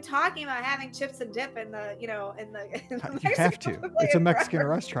I've been talking about having chips and dip in the You Mexican have to. pavilion It's a Mexican forever.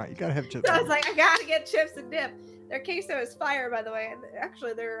 restaurant. You gotta have chips. So I and was like, I gotta get chips and dip. Their queso is fire, by the way, and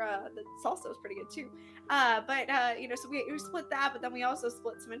actually their the salsa is pretty good too. So we split that, but then we also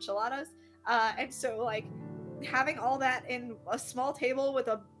split some enchiladas. And so like having all that in a small table with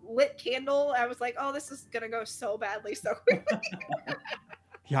a lit candle, I was like, oh, this is gonna go so badly so quickly.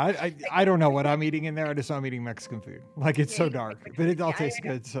 Yeah, I don't know what I'm eating in there. I just know I'm eating Mexican food. Like it's so Yeah, dark, but it all yeah, tastes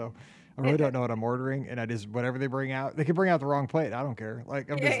yeah. good. So I really don't know what I'm ordering, and I just whatever they bring out. They could bring out the wrong plate. I don't care. Like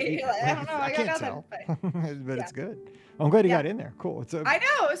I'm just Yeah, eating. you're like, I don't know, I got can't nothing, tell, but yeah. it's good. I'm glad you Yeah. got in there. Cool. It's I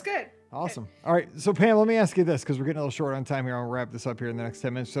know, it was good. awesome. All right, so Pam, let me ask you this because we're getting a little short on time here. I'll wrap this up here in the next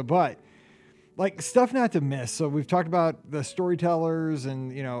 10 minutes. So, but like stuff not to miss. So we've talked about the storytellers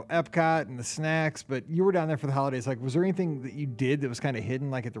and Epcot and the snacks, but you were down there for the holidays. Like, was there anything that you did that was kind of hidden,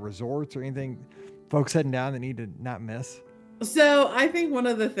 like at the resorts, or anything folks heading down that need to not miss? So I think one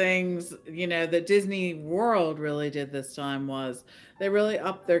of the things, that Disney World really did this time was they really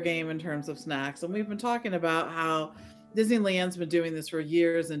upped their game in terms of snacks. And we've been talking about how Disneyland's been doing this for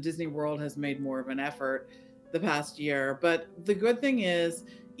years and Disney World has made more of an effort the past year. But the good thing is,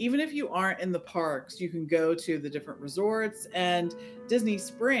 even if you aren't in the parks, you can go to the different resorts and Disney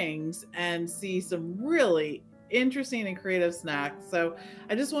Springs and see some really interesting and creative snacks. So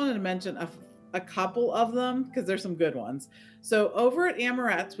I just wanted to mention a couple of them because there's some good ones. So over at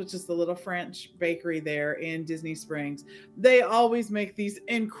Amorette's, which is the little French bakery there in Disney Springs, they always make these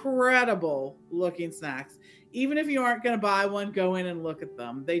incredible looking snacks. Even if you aren't going to buy one, go in and look at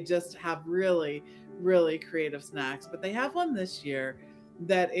them. They just have really, really creative snacks. But they have one this year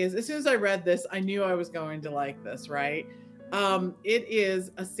that is, as soon as I read this, I knew I was going to like this, right? It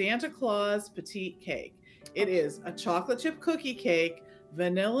is a Santa Claus petite cake. It is a chocolate chip cookie cake,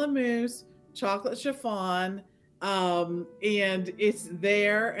 vanilla mousse, chocolate chiffon, and it's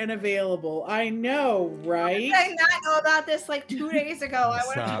there and available. I know, right? Did I not know about this like 2 days ago? I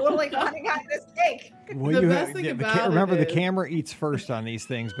would have Stop. totally gone and gotten this cake. Well, The best thing about remember it the is- camera eats first on these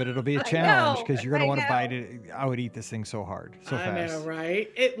things, but it'll be a I challenge know, because you're gonna I want to know. bite it. I would eat this thing so hard, so I fast. know,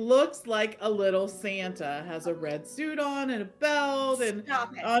 right? It looks like a little Santa. Has a red suit on and a belt, and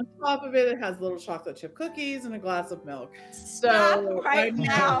Stop it. on top of it, it has little chocolate chip cookies and a glass of milk. Stop right I know,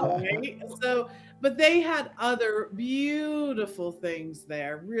 now. right? So, but they had other beautiful things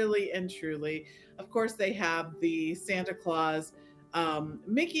there, really and truly. Of course, they have the Santa Claus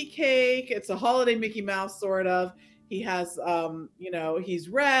Mickey cake. It's a holiday Mickey Mouse, sort of. He has, he's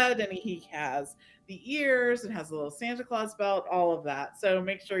red and he has the ears and has a little Santa Claus belt, all of that. So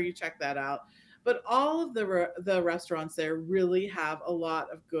make sure you check that out. But all of the restaurants there really have a lot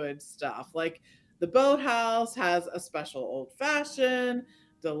of good stuff. Like the Boathouse has a special old fashioned.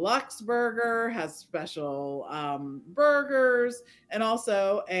 deluxe burger, has special burgers, and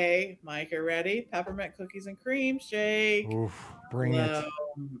also a, Mike, are ready? Peppermint cookies and cream shake. Oof, bring it.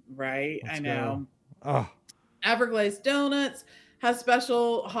 Right, Let's I know. Oh, Everglazed Donuts has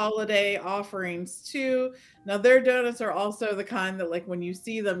special holiday offerings too. Now their donuts are also the kind that, like, when you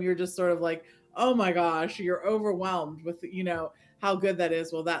see them, you're just sort of like, oh my gosh, you're overwhelmed with, how good that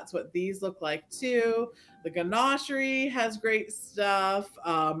is. Well, that's what these look like too. The Ganachery has great stuff.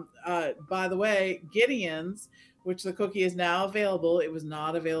 By the way, Gideon's, which the cookie is now available. It was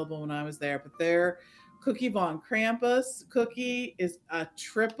not available when I was there, but their Cookie Von Krampus cookie is a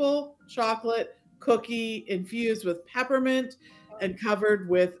triple chocolate cookie infused with peppermint and covered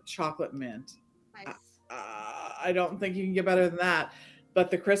with chocolate mint. Nice. I don't think you can get better than that. But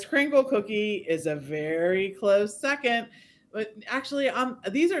the Kris Kringle cookie is a very close second. But actually,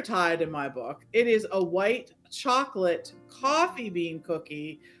 these are tied in my book. It is a white chocolate coffee bean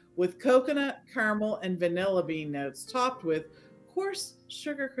cookie with coconut, caramel, and vanilla bean notes, topped with coarse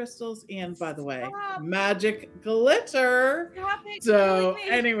sugar crystals and, by the way, magic glitter. So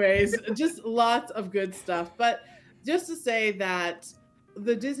anyways, just lots of good stuff. But just to say that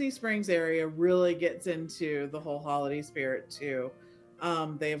the Disney Springs area really gets into the whole holiday spirit too.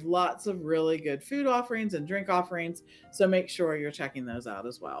 They have lots of really good food offerings and drink offerings, so make sure you're checking those out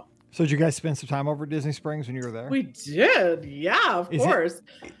as well. so did you guys spend some time over at Disney Springs when you were there? We did, yeah, of course.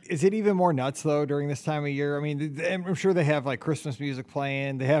 Is it even more nuts though during this time of year? I mean, I'm sure they have like Christmas music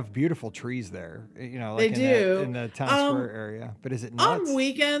playing. They have beautiful trees there, like They do. in the town square area. But is it nuts? On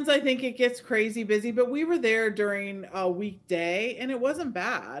weekends, I think it gets crazy busy, but we were there during a weekday and it wasn't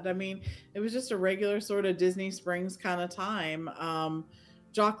bad. I mean, it was just a regular sort of Disney Springs kind of time.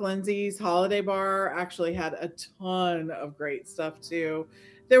 Jock Lindsay's Holiday Bar actually had a ton of great stuff too.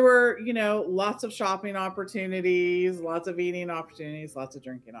 There were, lots of shopping opportunities, lots of eating opportunities, lots of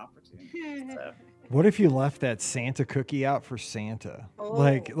drinking opportunities. So. What if you left that Santa cookie out for Santa,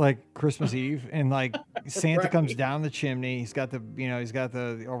 like Christmas Eve, and like Santa comes down the chimney. He's got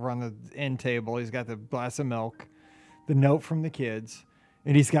the over on the end table. He's got the glass of milk, the note from the kids,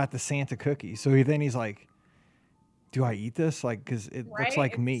 and he's got the Santa cookie. So he's like, do I eat this? Like, because it looks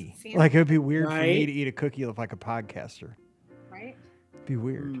like me. Santa. Like, it would be weird for me to eat a cookie of like a podcaster. Right? It'd be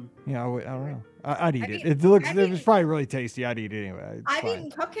weird. I don't know. I'd eat it. It's probably really tasty. I'd eat it anyway. I've eaten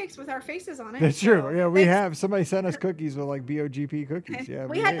cupcakes with our faces on it. That's true. Yeah, we have. Somebody sent us cookies with like BOGP cookies. Yeah,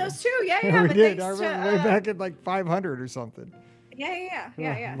 we had those too. Yeah. we but did. I remember way back at like 500 or something. Yeah.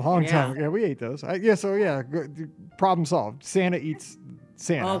 Long time ago. Yeah, we ate those. Problem solved. Santa eats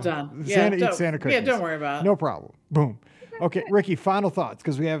Santa. All done. Santa eats Santa cookies. Yeah, don't worry about it. No problem. Boom. Okay, Ricky, final thoughts,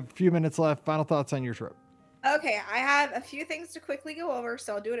 because we have a few minutes left. Final thoughts on your trip. Okay, I have a few things to quickly go over,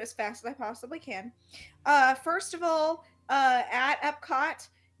 so I'll do it as fast as I possibly can. First of all, at Epcot,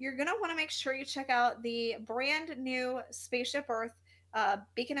 you're going to want to make sure you check out the brand new Spaceship Earth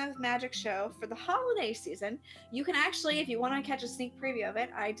Beacon of Magic show for the holiday season. You can actually, if you want to catch a sneak preview of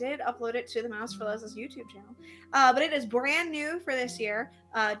it, I did upload it to the Mouse for Les's YouTube channel. But it is brand new for this year.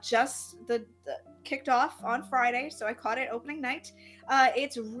 Just the kicked off on Friday, so I caught it opening night.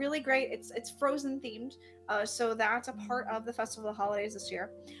 It's really great. It's Frozen themed. So that's a part of the Festival of the Holidays this year.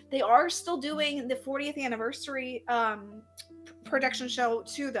 They are still doing the 40th anniversary production show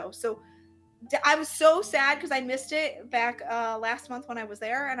too, though. So I was so sad because I missed it back last month when I was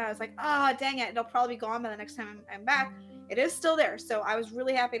there, and I was like, dang it, it'll probably be gone by the next time I'm back. It is still there, so I was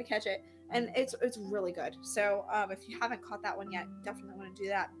really happy to catch it, and it's really good. So if you haven't caught that one yet, definitely want to do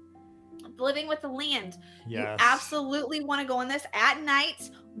that. Living with the Land. Yes. You absolutely want to go on this at night,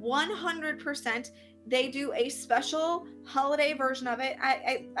 100%. They do a special holiday version of it.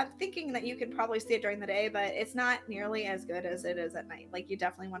 I'm thinking that you can probably see it during the day, but it's not nearly as good as it is at night. Like, you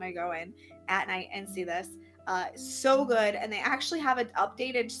definitely want to go in at night and see this. So good. And they actually have an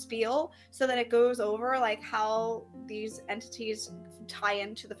updated spiel so that it goes over like how these entities tie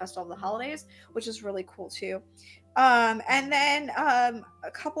into the Festival of the Holidays, which is really cool too. And then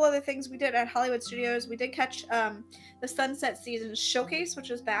a couple other things we did at Hollywood Studios. We did catch the Sunset Season Showcase, which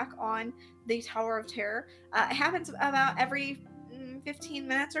is back on the Tower of Terror. It happens about every 15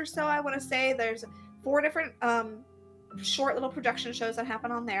 minutes or so, I want to say. There's 4 different short little production shows that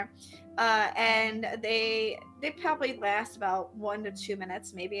happen on there, and they probably last about 1 to 2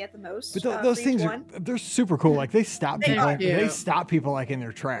 minutes, maybe at the most. But those things they're super cool. Like, they stop people. They stop people like in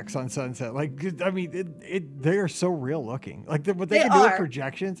their tracks on Sunset. Like, I mean, they are so real looking. Like, what they can do with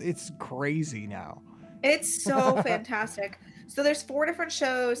projections, it's crazy now. It's so fantastic. So there's 4 different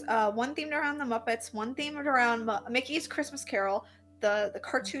shows, one themed around the Muppets, one themed around Mickey's Christmas Carol, the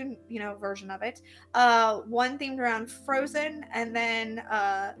cartoon, version of it. One themed around Frozen, and then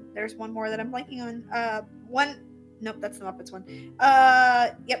there's one more that I'm blanking on. Nope, that's the Muppets one.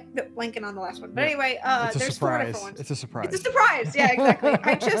 Blanking on the last one. But anyway, there's 4 different ones. It's a surprise. It's a surprise. Yeah, exactly.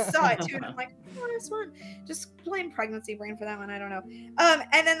 I just saw it too, and I'm like, oh, this one. Just blame pregnancy brain for that one. I don't know.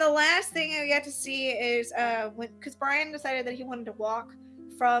 And then the last thing I got to see is because Brian decided that he wanted to walk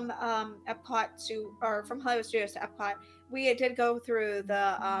from Epcot from Hollywood Studios to Epcot. We did go through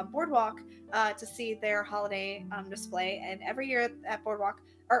the boardwalk to see their holiday display, and every year at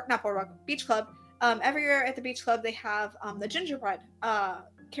Beach Club. Every year at the Beach Club, they have the gingerbread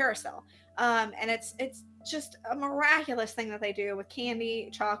carousel, and it's just a miraculous thing that they do with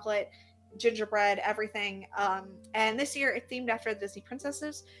candy, chocolate, gingerbread, everything. And this year it's themed after the Disney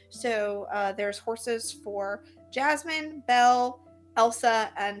princesses. So there's horses for Jasmine, Belle,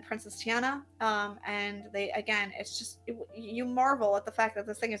 Elsa, and Princess Tiana. And it's just you marvel at the fact that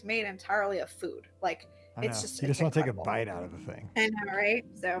this thing is made entirely of food. Like, it's just, you just want to take a bite out of the thing. I know, right?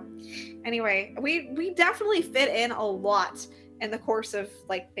 So anyway, we definitely fit in a lot in the course of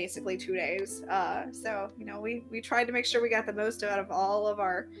like basically 2 days. So we tried to make sure we got the most out of all of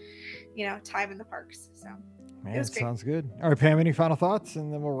our time in the parks. So man, it sounds good. All right, Pam, any final thoughts,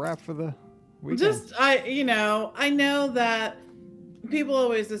 and then we'll wrap for the weekend. I know that people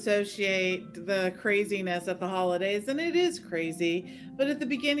always associate the craziness at the holidays, and it is crazy, but at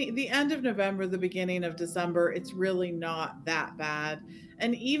the end of November, the beginning of December, it's really not that bad.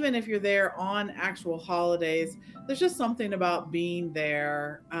 And even if you're there on actual holidays, there's just something about being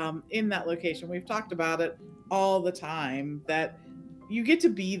there in that location. We've talked about it all the time, that you get to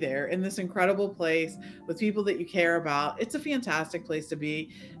be there in this incredible place with people that you care about. It's a fantastic place to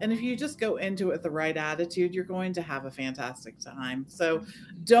be. And if you just go into it with the right attitude, you're going to have a fantastic time. So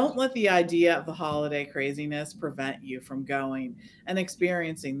don't let the idea of the holiday craziness prevent you from going and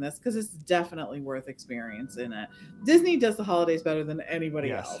experiencing this, because it's definitely worth experiencing it. Disney does the holidays better than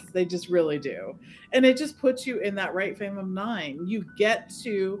anybody else. They just really do. And it just puts you in that right frame of mind. You get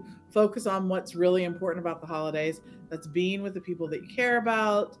to focus on what's really important about the holidays. That's being with the people that you care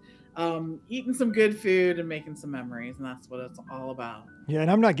about, eating some good food and making some memories. And that's what it's all about. Yeah.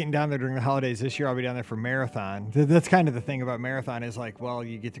 And I'm not getting down there during the holidays this year. I'll be down there for Marathon. That's kind of the thing about Marathon is like, well,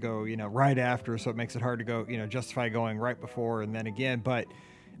 you get to go, right after. So it makes it hard to go, justify going right before and then again. But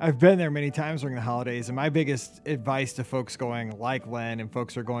I've been there many times during the holidays. And my biggest advice to folks going like Len and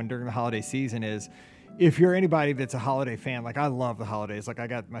folks who are going during the holiday season is, if you're anybody that's a holiday fan, like I love the holidays. Like I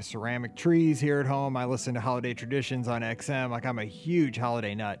got my ceramic trees here at home. I listen to Holiday Traditions on XM. Like I'm a huge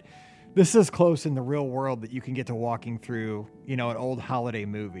holiday nut. This is close in the real world that you can get to walking through, an old holiday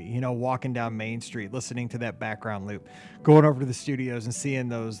movie, walking down Main Street, listening to that background loop, going over to the studios and seeing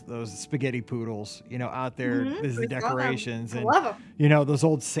those spaghetti poodles, out there, the decorations and, those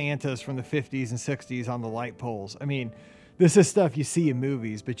old Santas from the 50s and 60s on the light poles. I mean, this is stuff you see in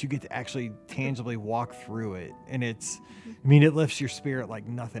movies, but you get to actually tangibly walk through it. And it lifts your spirit like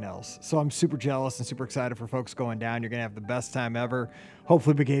nothing else. So I'm super jealous and super excited for folks going down. You're going to have the best time ever.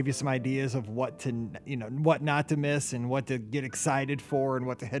 Hopefully we gave you some ideas of what not to miss and what to get excited for and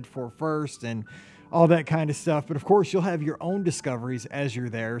what to head for first and all that kind of stuff. But of course you'll have your own discoveries as you're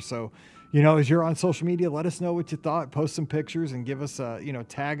there. So, as you're on social media, let us know what you thought, post some pictures and give us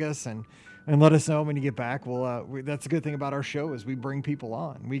tag us and let us know when you get back. Well, that's a good thing about our show is we bring people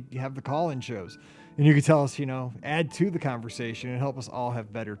on. We have the call-in shows. And you can tell us, add to the conversation and help us all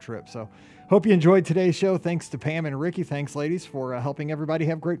have better trips. So hope you enjoyed today's show. Thanks to Pam and Ricky. Thanks, ladies, for helping everybody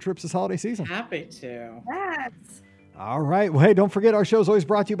have great trips this holiday season. Happy to. Yes. All right. Well, hey, don't forget our show is always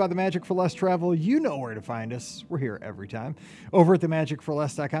brought to you by the Magic for Less Travel. You know where to find us. We're here every time. Over at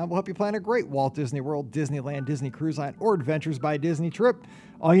themagicforless.com, we'll help you plan a great Walt Disney World, Disneyland, Disney Cruise Line, or Adventures by Disney trip.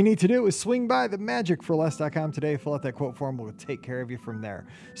 All you need to do is swing by themagicforless.com today, fill out that quote form. We'll take care of you from there.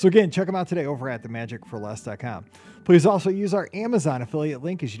 So again, check them out today over at themagicforless.com. Please also use our Amazon affiliate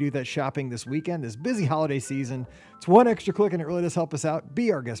link as you do that shopping this weekend, this busy holiday season. It's one extra click and it really does help us out.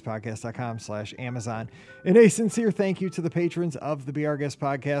 BeOurGuestPodcast.com/Amazon. And a sincere thank you to the patrons of the Be Our Guest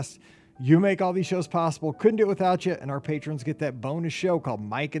Podcast. You make all these shows possible. Couldn't do it without you. And our patrons get that bonus show called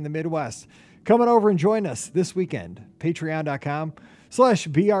Mike in the Midwest. Come on over and join us this weekend.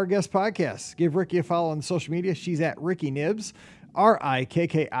 Patreon.com/Be Our Guest Podcast. Give Ricky a follow on social media. She's at Ricky Nibs.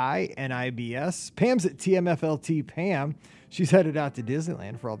 RIKKINIBS. Pam's at TMFLT Pam. She's headed out to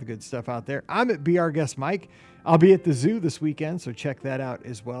Disneyland for all the good stuff out there. I'm at Be Our Guest Mike. I'll be at the zoo this weekend, so check that out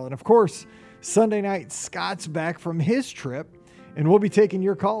as well. And of course, Sunday night, Scott's back from his trip, and we'll be taking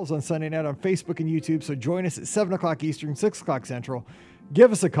your calls on Sunday night on Facebook and YouTube. So join us at 7 o'clock Eastern, 6 o'clock Central.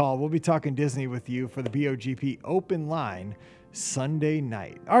 give us a call. We'll be talking Disney with you for the BOGP Open Line Sunday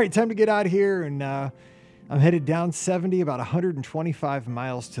night. All right, time to get out of here. And I'm headed down 70, about 125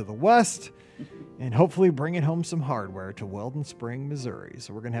 miles to the west, and hopefully bringing home some hardware to Weldon Spring, Missouri.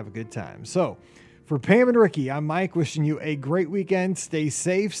 So we're going to have a good time. So for Pam and Ricky, I'm Mike, wishing you a great weekend. Stay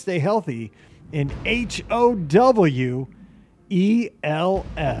safe, stay healthy, and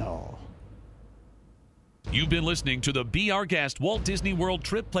HOWELL. You've been listening to the Be Our Guest Walt Disney World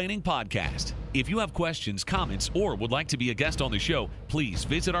Trip Planning Podcast. If you have questions, comments, or would like to be a guest on the show, please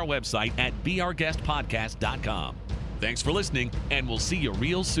visit our website at beourguestpodcast.com. Thanks for listening, and we'll see you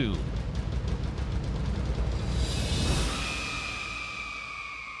real soon.